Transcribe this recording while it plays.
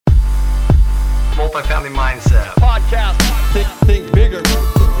Multifamily Mindset Podcast. Think bigger.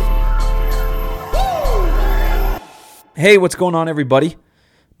 Hey, what's going on, everybody?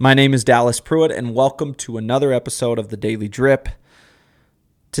 My name is Dallas Pruitt, and welcome to another episode of the Daily Drip.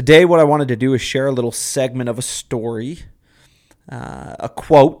 Today, what I wanted to do is share a little segment of a story, a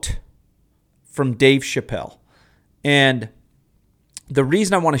quote from Dave Chappelle. And the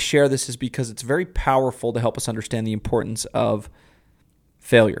reason I want to share this is because it's very powerful to help us understand the importance of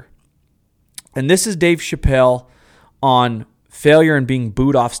failure. And this is Dave Chappelle on failure and being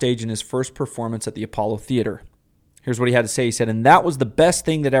booed off stage in his first performance at the Apollo Theater. Here's what he had to say. He said, "And that was the best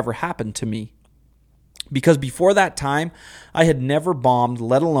thing that ever happened to me. Because before that time, I had never bombed,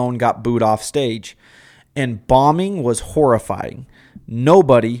 let alone got booed off stage. And bombing was horrifying.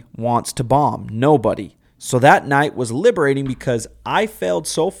 Nobody wants to bomb. Nobody. So that night was liberating because I failed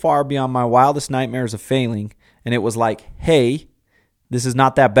so far beyond my wildest nightmares of failing. And it was like, hey, this is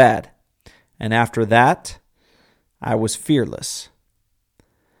not that bad. And after that, I was fearless."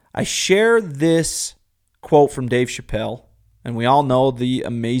 I share this quote from Dave Chappelle, and we all know the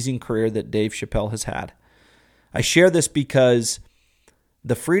amazing career that Dave Chappelle has had. I share this because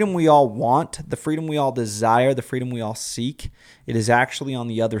the freedom we all want, the freedom we all desire, the freedom we all seek, it is actually on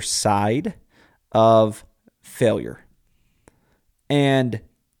the other side of failure. And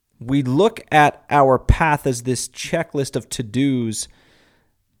we look at our path as this checklist of to-dos,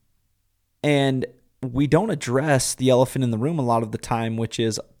 and we don't address the elephant in the room a lot of the time, which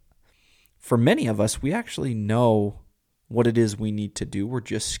is, for many of us, we actually know what it is we need to do. We're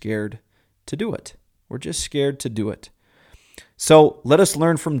just scared to do it. We're just scared to do it. So let us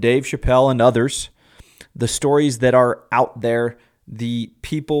learn from Dave Chappelle and others, the stories that are out there, the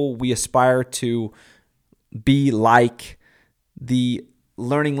people we aspire to be like, the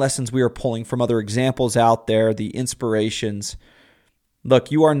learning lessons we are pulling from other examples out there, the inspirations.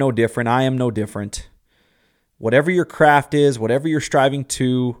 Look, you are no different. I am no different. Whatever your craft is, whatever you're striving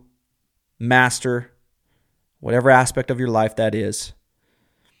to master, whatever aspect of your life that is,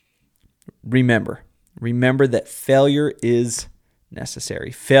 remember that failure is necessary.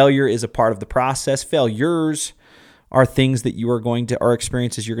 Failure is a part of the process. Failures are things that are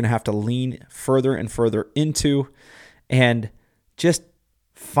experiences you're going to have to lean further and further into, and just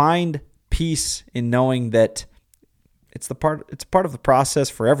find peace in knowing that it's part of the process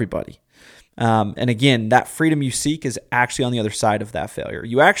for everybody. And again, that freedom you seek is actually on the other side of that failure.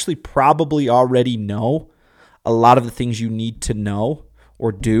 You actually probably already know a lot of the things you need to know,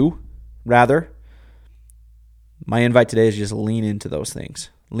 or do, rather. My invite today is just lean into those things.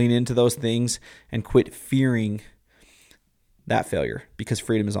 Lean into those things and quit fearing that failure, because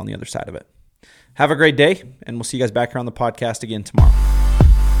freedom is on the other side of it. Have a great day, and we'll see you guys back here on the podcast again tomorrow.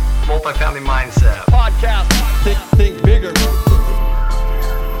 Multifamily Mindset Podcast. Think bigger.